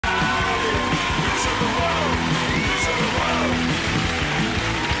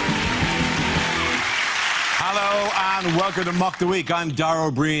and welcome to Mock the Week. I'm Dara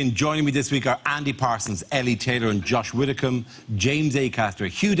O Briain. Joining me this week are Andy Parsons, Ellie Taylor and Josh Widdicombe, James Acaster,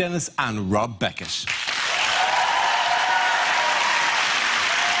 Hugh Dennis and Rob Beckett.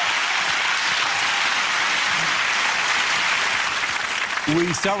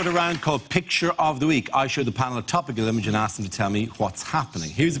 We start with a round called Picture of the Week. I show the panel a topical image and ask them to tell me what's happening.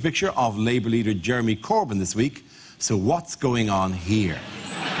 Here's a picture of Labour leader Jeremy Corbyn this week. So what's going on here?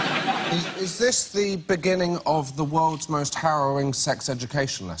 Is this the beginning of the world's most harrowing sex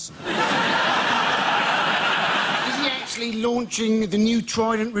education lesson? Is he actually launching the new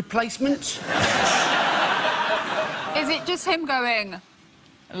Trident replacement? Is it just him going,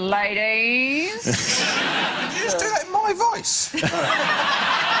 ladies? Did you just do that in my voice? That's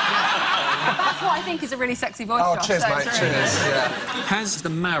what I think is a really sexy voice, Oh, Josh, cheers, so mate, it's really cheers, good. yeah. Has the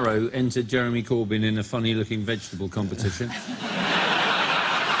marrow entered Jeremy Corbyn in a funny-looking vegetable competition?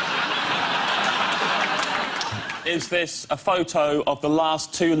 Is this a photo of the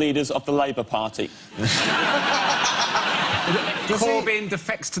last two leaders of the Labour Party? Corbyn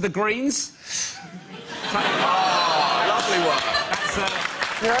defects to the Greens. Oh, lovely work. That's,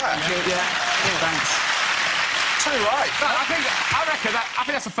 Yeah. thanks. Too right. I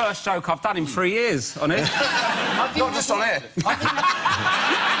think that's the first joke I've done in 3 years on it. Not just on air.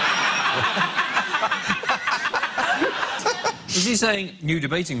 Is he saying new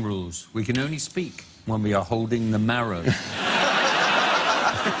debating rules? We can only speak when we are holding the marrow.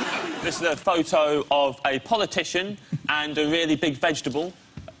 This is a photo of a politician and a really big vegetable.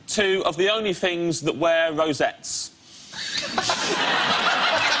 Two of the only things that wear rosettes.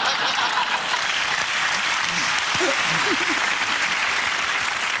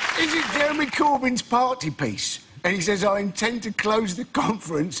 Is it Jeremy Corbyn's party piece? And he says, I intend to close the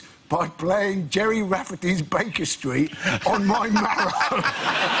conference by playing Jerry Rafferty's Baker Street on my marrow.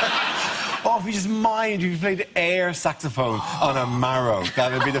 Oh, if you just mind if you played air saxophone on a marrow,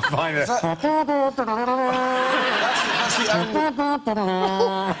 that would be the finest. That's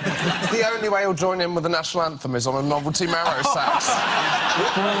the only way he'll join in with the national anthem is on a novelty marrow sax.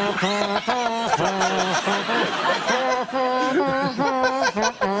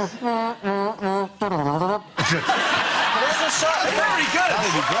 Very good. That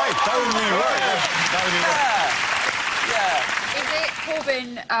would be great. That would be right. That would be right. Is it Corbyn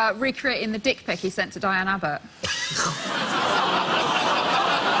recreating the dick pic he sent to Diane Abbott?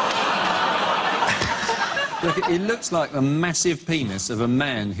 Look, it looks like the massive penis of a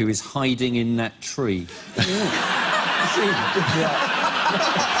man who is hiding in that tree. It's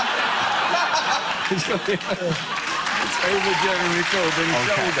over Jeremy Corbyn's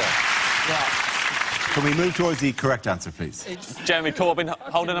shoulder. Can we move towards the correct answer, please? Jeremy Corbyn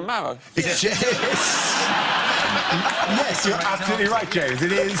holding a marrow. Yes, you're absolutely right, James.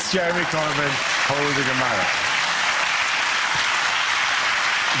 It is Jeremy Corbyn holding a marrow.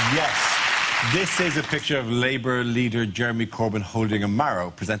 Yes. This is a picture of Labour leader Jeremy Corbyn holding a marrow,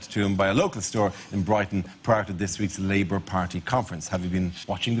 presented to him by a local store in Brighton prior to this week's Labour Party conference. Have you been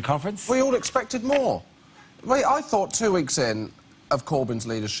watching the conference? We all expected more. Wait, I thought 2 weeks in of Corbyn's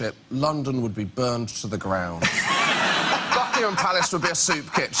leadership, London would be burned to the ground. Buckingham Palace would be a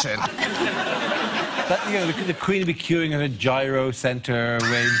soup kitchen. That, you know, the Queen would be queuing at a gyro centre,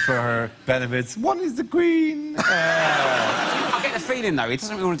 waiting for her benefits. What is the Queen? I get the feeling, though, he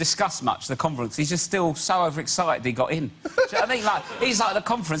doesn't really want to discuss much the conference. He's just still so overexcited he got in. I think, like, he's like at the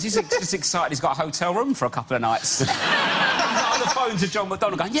conference, he's just excited he's got a hotel room for a couple of nights. He's like on the phone to John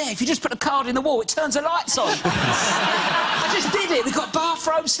McDonnell going, yeah, if you just put a card in the wall, it turns the lights on. I just did it. We've got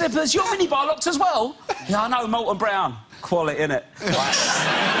bathrobe, slippers, your minibar locked as well. Yeah, I know, Molten Brown. Quality, innit?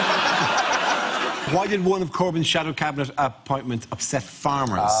 Why did one of Corbyn's shadow cabinet appointments upset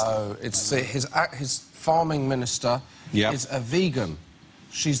farmers? Oh, it's his farming minister is a vegan.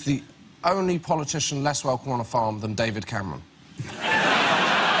 She's the only politician less welcome on a farm than David Cameron.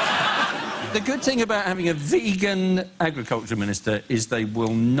 The good thing about having a vegan agriculture minister is they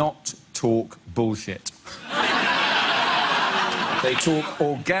will not talk bullshit. They talk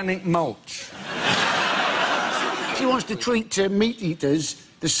organic mulch. She wants to treat meat eaters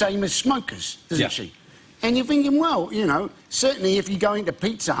the same as smokers, doesn't she? And you're thinking, well, you know, certainly if you go into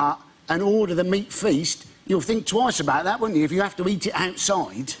Pizza Hut and order the meat feast, you'll think twice about that, wouldn't you, if you have to eat it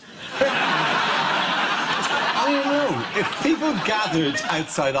outside? I don't know. If people gathered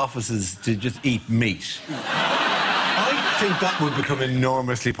outside offices to just eat meat, I think that would become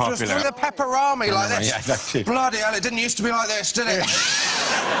enormously popular. Just do the pepperami like this. Yeah, exactly. Bloody hell, it didn't used to be like this, did it?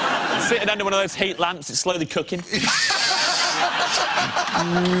 Sitting under one of those heat lamps, it's slowly cooking.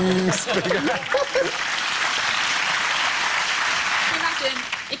 Imagine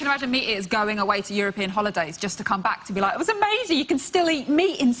You can imagine meat eaters going away to European holidays just to come back to be like, it was amazing, you can still eat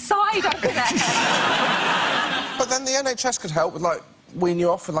meat inside over there. But then the NHS could help with, like, wean you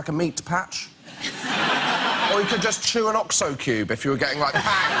off with, like, a meat patch. Or you could just chew an OXO cube if you were getting, like,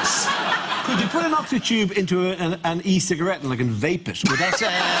 pangs. Could you put an OXO tube into an e-cigarette and, like, and vape it? Would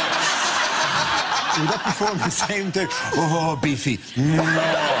that perform the same thing? Oh, beefy. No.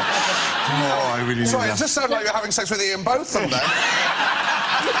 Oh, I really Sorry, need it just sounded like you're having sex with Ian Botham then.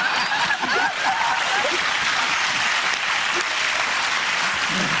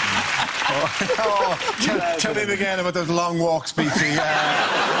 Tell him again about those long walks, beefy.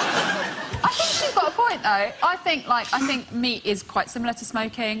 I think she's got a point, though. I think meat is quite similar to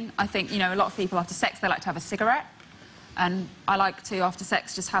smoking. I think, you know, a lot of people after sex, they like to have a cigarette. And I like to, after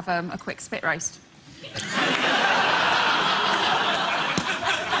sex, just have a quick spit roast.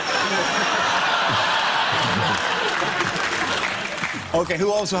 OK,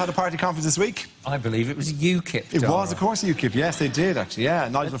 who also had a party conference this week? I believe it was UKIP. It was, of course, UKIP. Yes, they did, actually, yeah.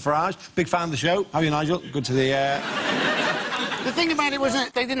 Nigel Farage, big fan of the show. How are you, Nigel? Good to the... The thing about it was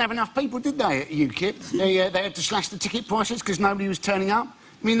that they didn't have enough people, did they, at UKIP? They had to slash the ticket prices because nobody was turning up.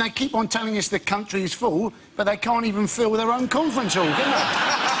 I mean, they keep on telling us the country is full, but they can't even fill their own conference hall, can they?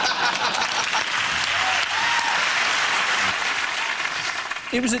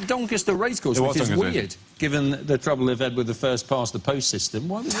 It was at Doncaster Racecourse, which is Doncaster. weird, given the trouble they've had with the first-past-the-post system.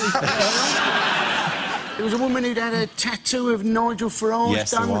 Why was it? There was a woman who'd had a tattoo of Nigel Farage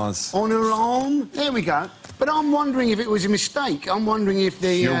Yes, there done was. on her arm. There we go. But I'm wondering if it was a mistake. I'm wondering if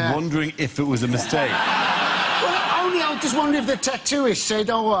the... You're wondering if it was a mistake. Well, only I just wonder if the tattooist said,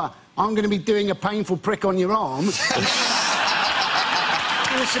 oh, I'm going to be doing a painful prick on your arm. You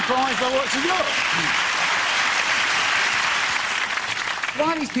were surprised by what you got.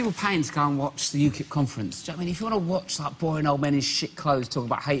 Why are these people paying to go and watch the UKIP conference? Do you know what I mean, if you want to watch, like, boring old men in shit clothes talk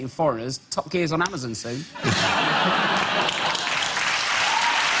about hating foreigners, Top Gear's on Amazon soon.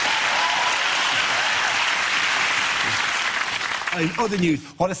 In other news,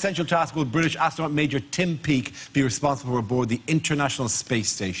 what essential task will British astronaut Major Tim Peake be responsible for aboard the International Space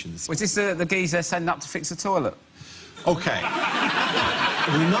Stations? Was this the geezer sending up to fix the toilet? OK.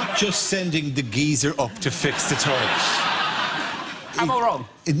 We're not just sending the geezer up to fix the toilet. Am I wrong?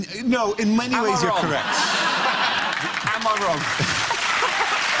 No, in many Am I ways you're wrong? correct. Am I wrong?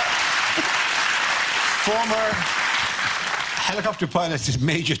 Former helicopter pilot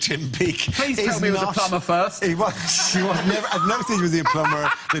Major Tim Peake. Please tell me he was a plumber first. He was never, at no stage was he a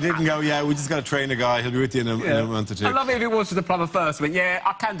plumber. They didn't go, yeah, we just got to train a guy, he'll be with you in a month or two. I'd love it if it was the plumber first. I went, yeah,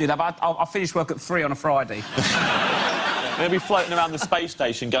 I can do that, but I'll finish work at 3 on a Friday. They'll be floating around the space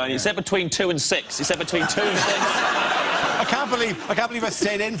station going, it's said between 2 and 6. It's said between 2 and 6. I can't believe I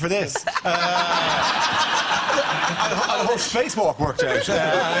stayed in for this. The whole spacewalk worked out.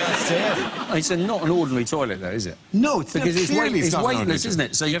 It's not an ordinary toilet, though, is it? No, it's because it's not an weightless, ordinary isn't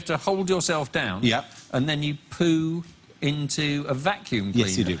it? So you have to hold yourself down. Yep. And then you poo into a vacuum cleaner.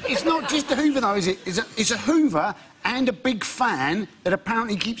 Yes, you do. It's not just a Hoover, though, is it? It's a Hoover and a big fan that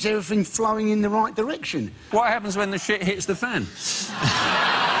apparently keeps everything flowing in the right direction. What happens when the shit hits the fan?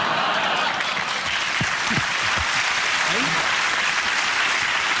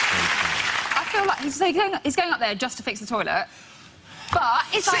 I feel like he's going up there just to fix the toilet. But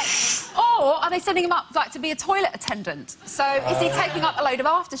it's like, or are they sending him up like to be a toilet attendant? So is he taking up a load of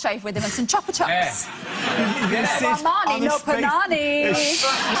aftershave with him and some chopper chops? Armani, no panani.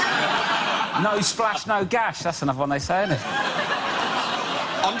 No splash, no gash. That's another one they say, isn't it?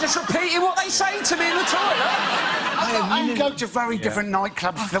 I'm just repeating what they say to me in the toilet. I go to very different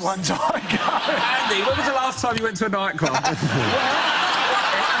nightclubs to the ones I go. Andy, when was the last time you went to a nightclub?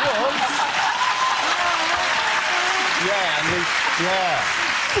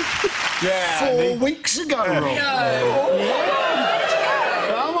 Yeah. 4 weeks ago, Rob.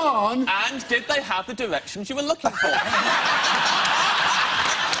 Come on. And did they have the directions you were looking for?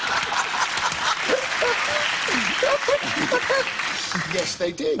 Yes,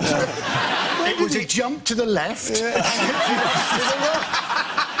 they did. It was a jump to the left.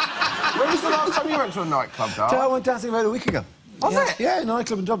 When was the last time you went to a nightclub, Dara? I went dancing about a week ago. Was it? Yeah,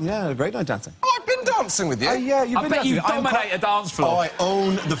 nightclub in Dublin. Yeah, a great night dancing. Oh, I've been dancing with you. Yeah, you've I been bet you dancing. dominate a dance Oh, floor. I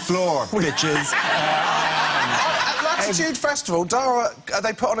own the floor, bitches. At Latitude Festival, Dara,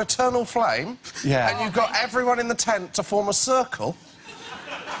 they put on Eternal Flame. Yeah. And you got everyone in the tent to form a circle.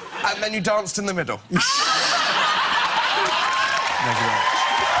 And then you danced in the middle.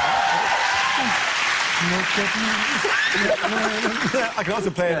 I can also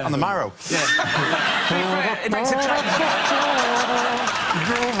play it on the marrow. It makes a change.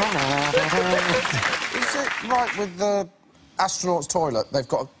 Is it right with the astronaut's toilet, they've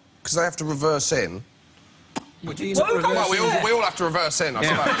got... Because they have to reverse in. Well, do you not reverse Well, we all have to reverse in, I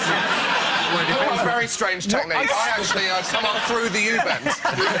suppose. Well, a very strange technique. I actually come up through the U-bend.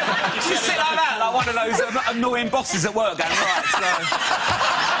 You sit like that, like one of those annoying bosses at work going, right, so...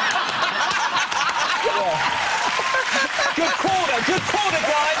 Good quarter,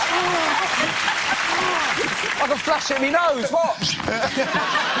 guys! I can flash it in my nose, watch!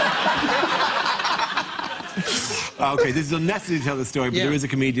 OK, this is unnecessary to tell the story, but there is a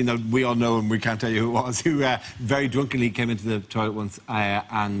comedian that we all know, and we can't tell you who it was, who very drunkenly came into the toilet once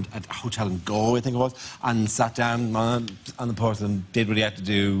and at a hotel in Galway, I think it was, and sat down on the porcelain, did what he had to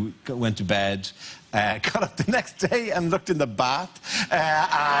do, went to bed, got up the next day and looked in the bath and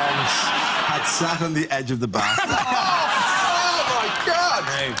had sat on the edge of the bath. Oh, my God!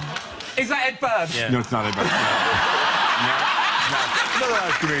 Hey. Is that Ed Bird? Yeah. No, it's not Ed Bird. No,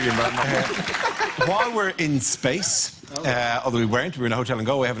 that's comedian, but while we're in space, although we weren't, we were in a hotel in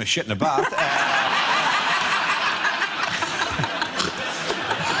Galway having a shit in a bath.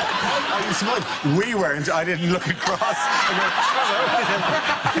 We weren't. I didn't look across.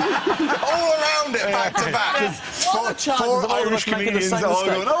 All around it, back to back. Four Irish comedians all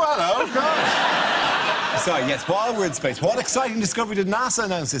going, oh, hello, of course. So, yes, while we're in space, what exciting discovery did NASA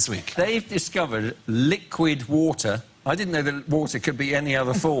announce this week? They've discovered liquid water. I didn't know that water could be any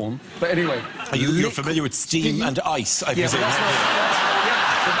other form, but anyway... You're familiar with steam and ice, I presume? But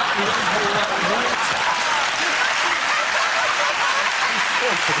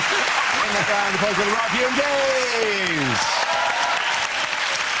And the point of Rob and James.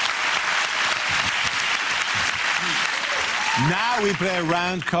 Now we play a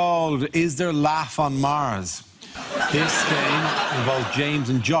round called Is There Laugh on Mars? This game involves James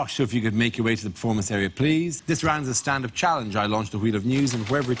and Josh, so if you could make your way to the performance area, please. This round is a stand-up challenge. I launch the wheel of news, and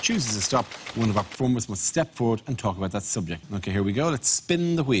whoever it chooses to stop, one of our performers must step forward and talk about that subject. OK, here we go. Let's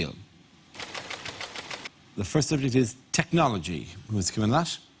spin the wheel. The first subject is technology. Who's coming on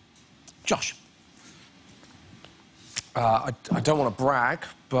that? Josh. I don't want to brag,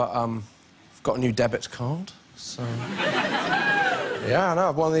 but I've got a new debit card, so... Yeah, I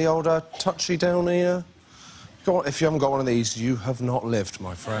know, one of the old touchy-downy... If you haven't got one of these, you have not lived,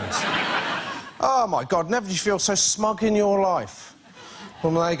 my friends. Oh, my God, never did you feel so smug in your life.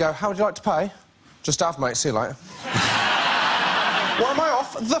 When they go, how would you like to pay? Just have, mate, see you later. What am I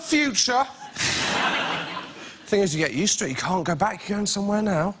off? The future. Thing is, you get used to it, you can't go back, you're going somewhere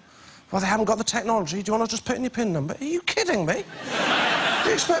now. Well, they haven't got the technology, do you want to just put in your PIN number? Are you kidding me? Do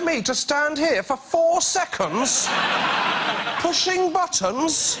you expect me to stand here for 4 seconds, pushing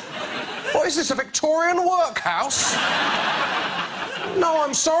buttons? What is this, a Victorian workhouse? No,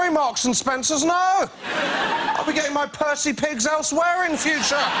 I'm sorry, Marks and Spencers, no. I'll be getting my Percy Pigs elsewhere in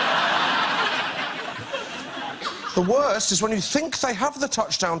future. The worst is when you think they have the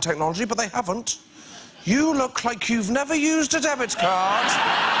touchdown technology, but they haven't. You look like you've never used a debit card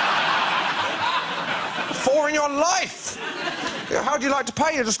before in your life. How do you like to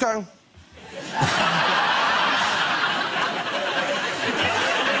pay? You're just going...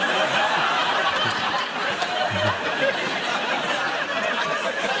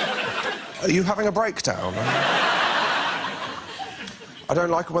 Are you having a breakdown? I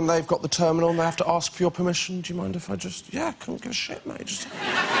don't like it when they've got the terminal and they have to ask for your permission. Do you mind if I just... Yeah, I can't give a shit, mate. Just...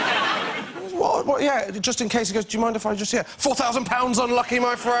 What? Yeah, just in case he goes, do you mind if I just... Yeah, £4,000 unlucky,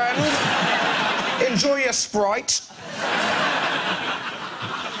 my friend. Enjoy your Sprite.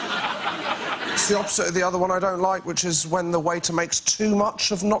 It's the opposite of the other one I don't like, which is when the waiter makes too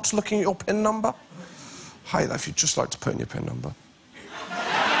much of not looking at your PIN number. Hey, if you'd just like to put in your PIN number.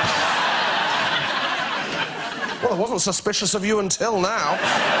 Well, I wasn't suspicious of you until now.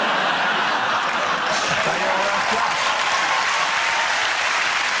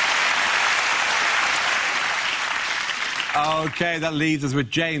 OK, that leaves us with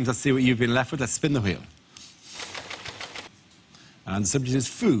James. Let's see what you've been left with. Let's spin the wheel. And the subject is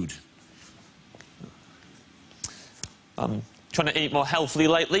food. I'm trying to eat more healthily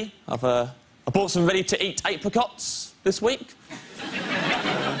lately. I bought some ready-to-eat apricots this week.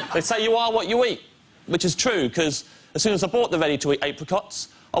 They say you are what you eat, which is true, because as soon as I bought the ready-to-eat apricots,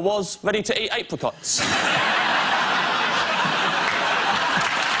 I was ready to eat apricots.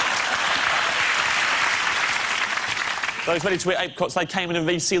 Those ready-to-eat apricots, they came in a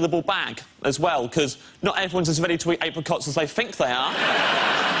resealable bag as well, because not everyone's as ready to eat apricots as they think they are.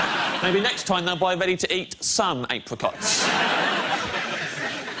 Maybe next time they'll buy ready-to-eat some apricots.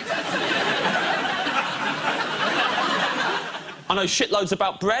 I know shitloads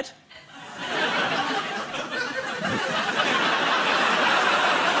about bread.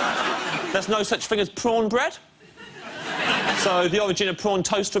 There's no such thing as prawn bread. So the origin of prawn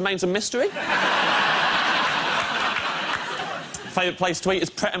toast remains a mystery. Favourite place to eat is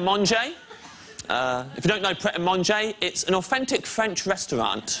Pret a Manger. If you don't know Pret a Manger, it's an authentic French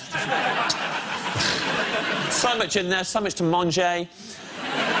restaurant. So much in there, so much to manger.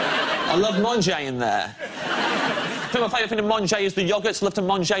 I love manger in there. I think my favourite thing to manger is the yoghurts. I love to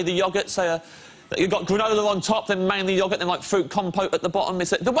manger the yoghurts. You've got granola on top, then mainly yoghurt, then like fruit compote at the bottom.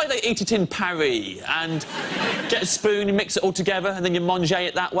 It's the way they eat it in Paris. And get a spoon, you mix it all together, and then you manger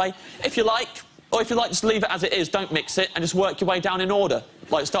it that way. If you like. Or if you like, just leave it as it is, don't mix it, and just work your way down in order.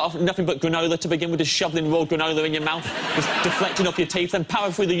 Like, start off with nothing but granola to begin with, just shoveling raw granola in your mouth, just deflecting off your teeth, then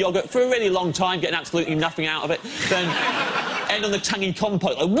power through the yoghurt for a really long time, getting absolutely nothing out of it, then end on the tangy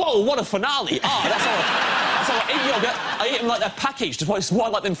compote. Like, whoa, what a finale! That's how I eat yoghurt. I eat them like they're packaged. That's why I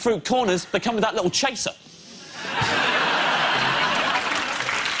like them fruit corners. They come with that little chaser.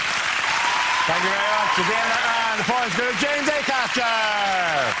 Thank you very much. At the end of that round, the points go to James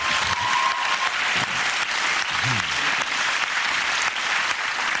Acaster.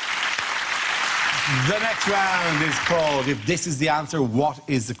 The next round is called If This Is the Answer, What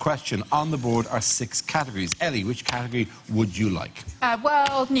Is the Question? On the board are 6 categories. Ellie, which category would you like?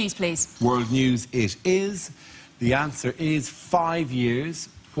 World news, please. World news it is. The answer is 5 years.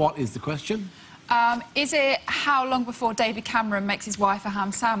 What is the question? Is it how long before David Cameron makes his wife a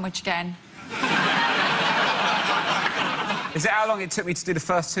ham sandwich again? Is it how long it took me to do the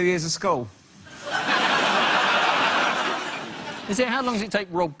first 2 years of school? Is it how long does it take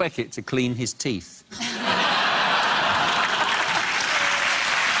Rob Beckett to clean his teeth?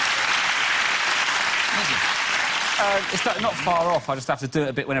 It's not far off. I just have to do it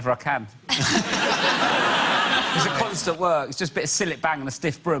a bit whenever I can. It's a constant work. It's just a bit of sillet bang and a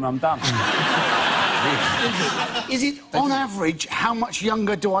stiff broom, I'm done. Is it, on average, how much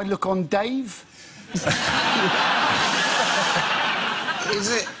younger do I look on Dave? Is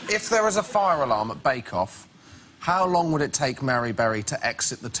it, if there was a fire alarm at Bake Off, how long would it take Mary Berry to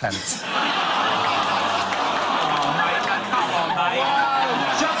exit the tent? Just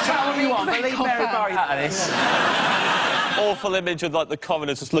tell what you want, but leave Mary Berry out of this. Awful image of, like, the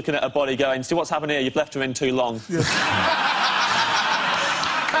coroners just looking at her body going, see what's happened here, you've left her in too long. Yeah.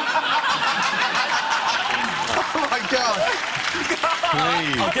 Oh, my God.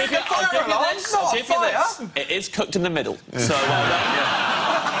 Please. I'll give you this. It is cooked in the middle, so well done.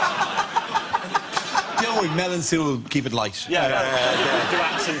 Don't worry, Melon Sue will keep it light. Yeah.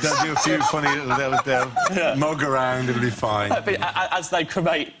 They'll do a few funny little... They'll mug around, it'll be fine. As they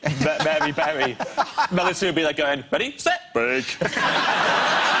cremate Mary Berry, Melon Sue will be there going, ready, set, break. Different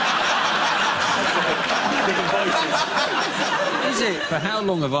voices. Is it? For how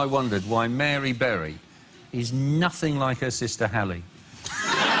long have I wondered why Mary Berry is nothing like her sister Hallie?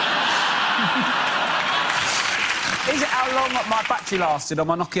 Is it how long my battery lasted on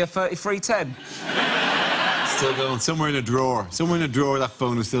my Nokia 3310? Still going, somewhere in a drawer. Somewhere in a drawer, that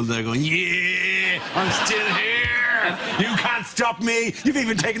phone is still there going, yeah, I'm still here. You can't stop me. You've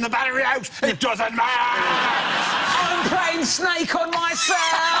even taken the battery out. It doesn't matter. I'm playing Snake on myself.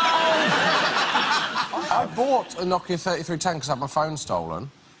 I bought a Nokia 3310 because I had my phone stolen,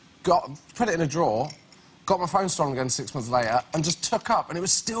 put it in a drawer, got my phone stolen again 6 months later, and just took up, and it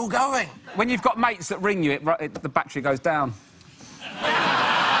was still going. When you've got mates that ring you, the battery goes down.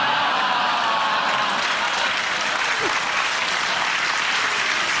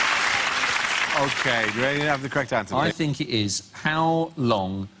 OK, do you ready to have the correct answer? I think it is how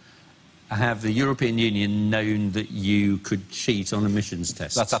long have the European Union known that you could cheat on emissions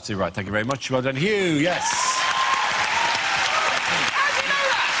tests? That's absolutely right. Thank you very much. Well done, Hugh. Yes.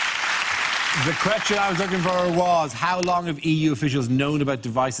 The question I was looking for was, how long have EU officials known about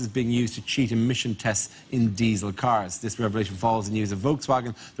devices being used to cheat emission tests in diesel cars? This revelation follows the news of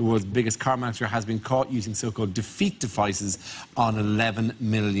Volkswagen, the world's biggest car manufacturer, has been caught using so-called defeat devices on 11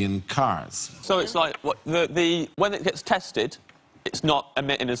 million cars. So it's like, when it gets tested, it's not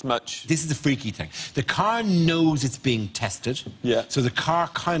emitting as much. This is the freaky thing. The car knows it's being tested, so the car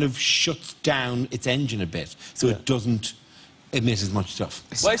kind of shuts down its engine a bit, so it doesn't emit as much stuff.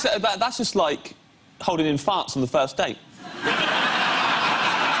 Well, that's just like holding in farts on the first date.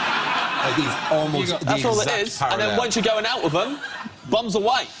 It's almost the that's all it exact is. parallel. And then once you're going out with them, bums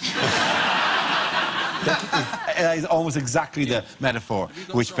away. That is almost exactly the metaphor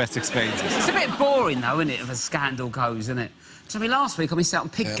which best explains it. It's a bit boring, though, isn't it, if a scandal goes, isn't it? So, I mean, last week I missed out on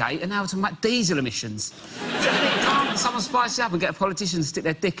Piggate, and now we're talking about diesel emissions. Can't someone spice it up and get a politician to stick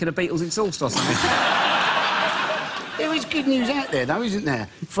their dick in a Beatles exhaust or something? It There is good news out there, though, isn't there?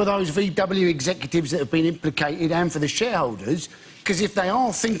 For those VW executives that have been implicated and for the shareholders, because if they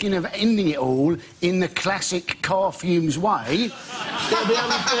are thinking of ending it all in the classic car fumes way, they'll be able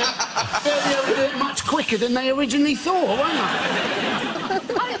to do it much quicker than they originally thought, won't they?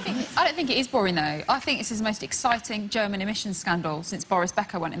 I don't think it is boring, though. I think this is the most exciting German emissions scandal since Boris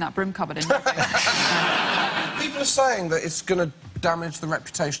Becker went in that broom cupboard in Norway. People are saying that it's going to damage the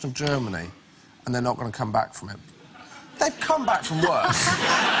reputation of Germany and they're not going to come back from it. They've come back from worse. And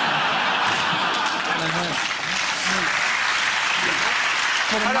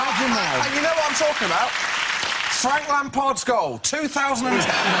you know what I'm talking about? Frank Lampard's goal, 2010.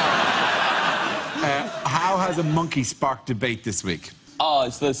 How has a monkey sparked debate this week? Oh,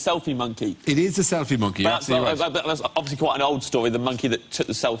 it's the selfie monkey. It is the selfie monkey, That's right. obviously quite an old story, the monkey that took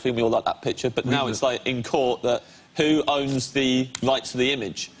the selfie, and we all like that picture, but now it's like in court that who owns the rights to the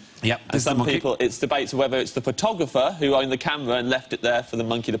image. Yep, and some people, it's debates of whether it's the photographer who owned the camera and left it there for the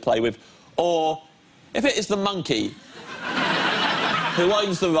monkey to play with, or if it is the monkey who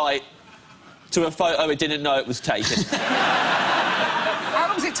owns the right to a photo it didn't know it was taken. How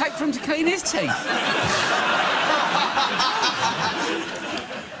long does it take for him to clean his teeth?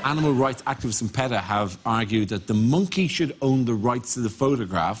 Animal rights activists and PETA have argued that the monkey should own the rights to the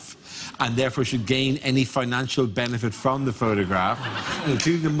photograph and therefore should gain any financial benefit from the photograph,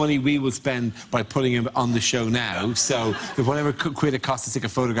 including the money we will spend by putting him on the show now. So if whatever quid it costs to take a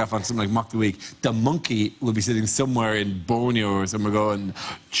photograph on something like Mock the Week, the monkey will be sitting somewhere in Borneo or somewhere going,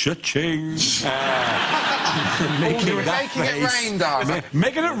 cha-ching. Making it rain, darling.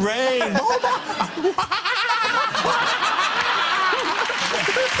 Making it rain.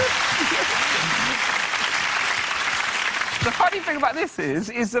 The funny thing about this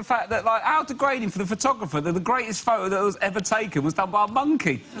is the fact that, like, how degrading for the photographer that the greatest photo that was ever taken was done by a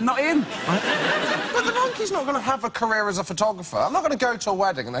monkey, and not him. But the monkey's not going to have a career as a photographer. I'm not going to go to a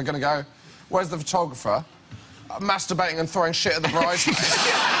wedding and they're going to go, where's the photographer? Masturbating and throwing shit at the bridesmaids.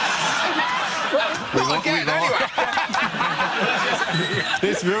 Not again, anyway.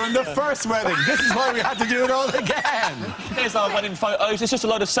 This ruined the first wedding. This is why we had to do it all again. Here's our wedding photos. It's just a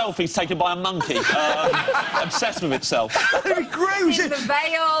load of selfies taken by a monkey, obsessed with itself. That'd be great. In the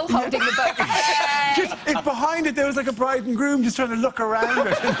veil, holding the book. Just, if behind it there was like a bride and groom just trying to look around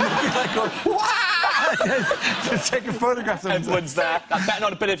it. And like going, wow! Just taking photographs of Everyone's there. That better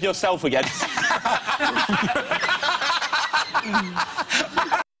not a bit of yourself again.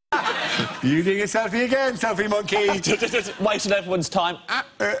 You doing a selfie again, selfie monkey? just wasting everyone's time.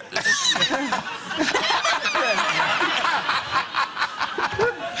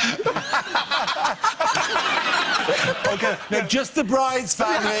 OK, now just the bride's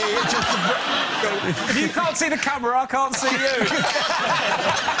family. If you can't see the camera, I can't see you.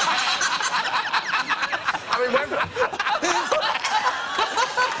 I mean, when...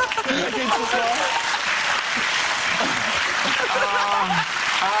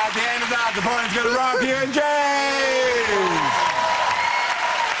 At the end of that, the point's going to rock you and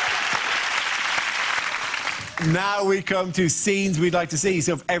James! Now we come to scenes we'd like to see,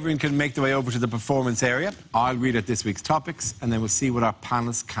 so if everyone can make their way over to the performance area, I'll read out this week's topics, and then we'll see what our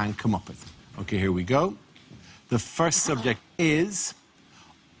panellists can come up with. OK, here we go. The first subject is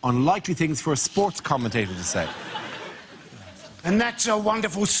unlikely things for a sports commentator to say. And that's a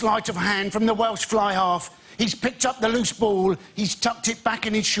wonderful sleight of hand from the Welsh fly half. He's picked up the loose ball, he's tucked it back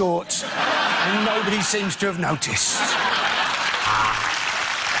in his shorts, and nobody seems to have noticed.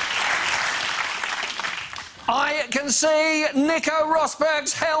 I can see Nico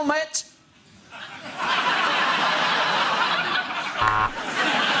Rosberg's helmet.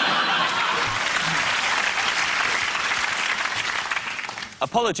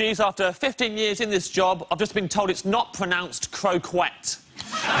 Apologies, after 15 years in this job, I've just been told it's not pronounced croquette.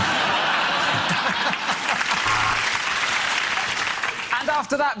 And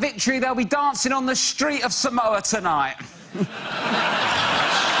after that victory, they'll be dancing on the street of Samoa tonight.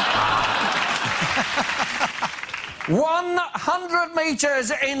 100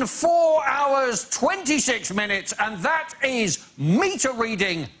 metres in 4 hours, 26 minutes, and that is meter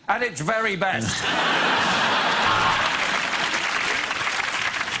reading at its very best.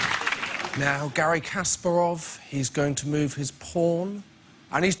 Now, Gary Kasparov, he's going to move his pawn.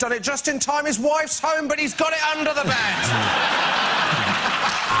 And he's done it just in time. His wife's home, but he's got it under the bed.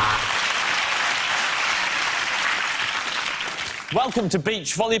 Welcome to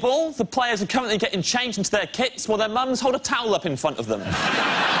beach volleyball. The players are currently getting changed into their kits while their mums hold a towel up in front of them.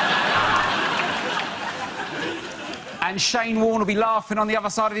 And Shane Warne will be laughing on the other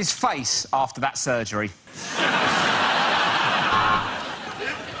side of his face after that surgery.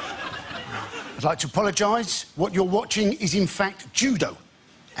 I'd like to apologise. What you're watching is, in fact, judo,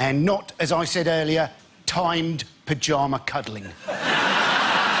 and not, as I said earlier, timed pyjama cuddling.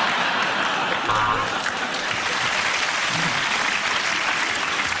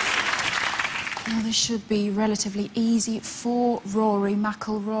 Well, this should be relatively easy for Rory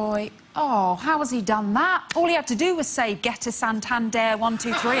McIlroy. Oh, how has he done that? All he had to do was say, get a Santander 1,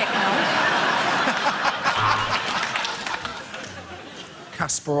 2, 3 account.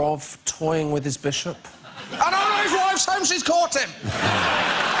 Kasparov toying with his bishop. And oh, his wife's home, she's caught him!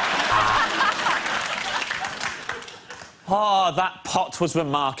 Ah, that pot was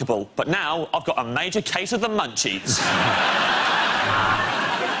remarkable. But now I've got a major case of the munchies.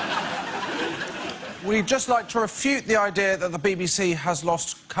 We'd just like to refute the idea that the BBC has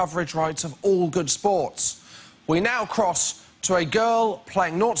lost coverage rights of all good sports. We now cross to a girl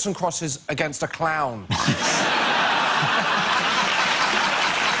playing noughts and crosses against a clown.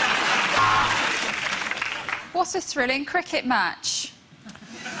 What a thrilling cricket match.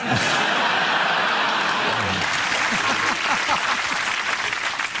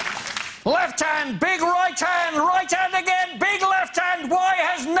 Left hand, big right hand again, big left hand. Why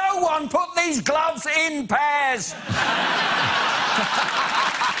has no one put these gloves in pairs?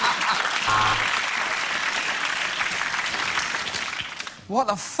 What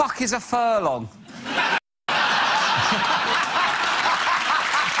the fuck is a furlong?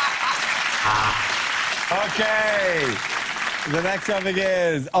 OK. The next topic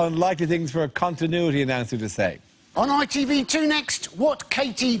is unlikely things for a continuity announcer to say. On ITV2 next, what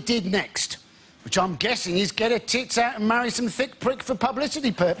Katie did next, which I'm guessing is get her tits out and marry some thick prick for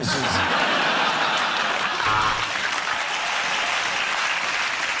publicity purposes.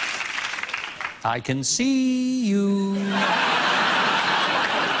 I can see you.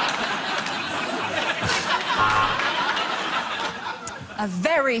 A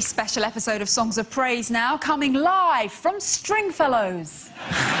very special episode of Songs of Praise now, coming live from Stringfellows.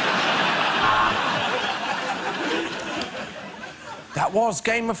 That was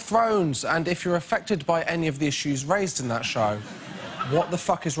Game of Thrones, and if you're affected by any of the issues raised in that show, what the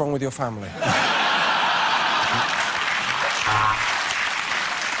fuck is wrong with your family?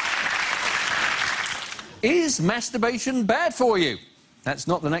 Is masturbation bad for you? That's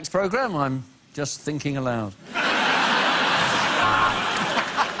not the next programme, I'm just thinking aloud.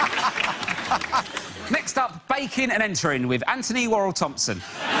 Next up, baking and entering with Anthony Worrell-Thompson.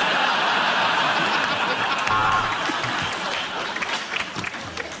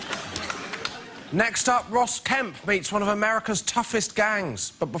 Next up, Ross Kemp meets one of America's toughest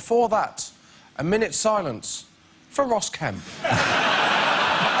gangs. But before that, a minute's silence for Ross Kemp.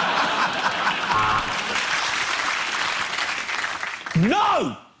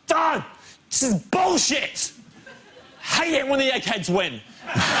 No! Don't! This is bullshit! Hate it when the eggheads win.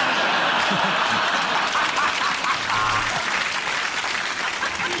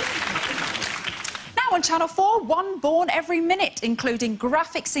 Now on Channel 4, one born every minute, including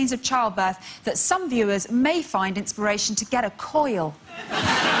graphic scenes of childbirth that some viewers may find inspiration to get a coil.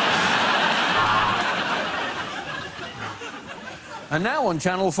 And now on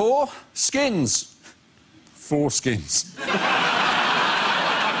Channel 4, skins. Foreskins.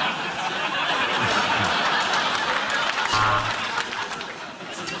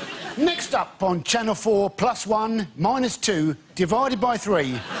 Next up on Channel 4, +1, -2, divided by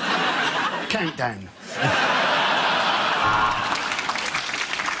 3. Countdown.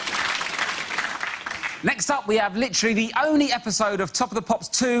 Next up, we have literally the only episode of Top of the Pops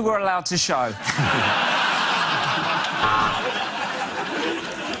 2 we're allowed to show.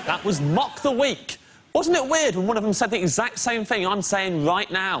 That was Mock the Week. Wasn't it weird when one of them said the exact same thing I'm saying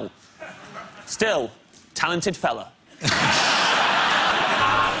right now? Still, talented fella.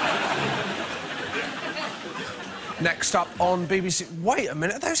 Next up on BBC... Wait a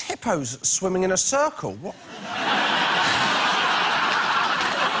minute, are those hippos swimming in a circle? What?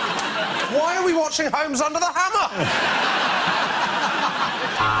 Why are we watching Homes Under the Hammer?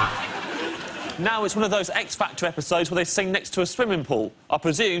 Now it's one of those X Factor episodes where they sing next to a swimming pool, I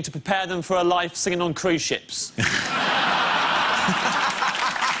presume to prepare them for a life singing on cruise ships.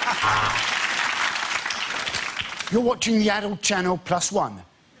 You're watching the adult channel +1,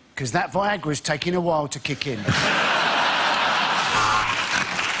 because that Viagra's taking a while to kick in.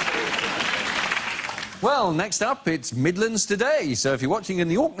 Well, next up, it's Midlands Today, so if you're watching in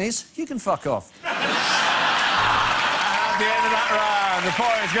the Orkneys, you can fuck off. At the end of that round, the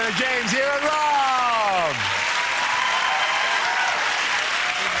points go to James here and Rob.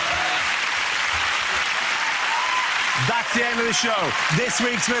 That's the end of the show. This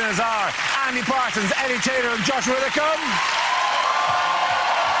week's winners are Andy Parsons, Ellie Taylor and Joshua Widdicombe.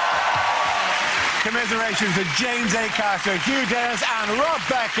 Commiserations to James Acaster, Hugh Dennis and Rob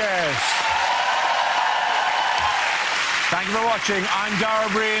Beckett. Thank you for watching. I'm Dara O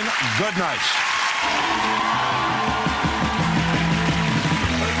Briain. Good night.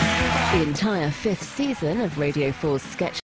 The entire 5th season of Radio 4's sketch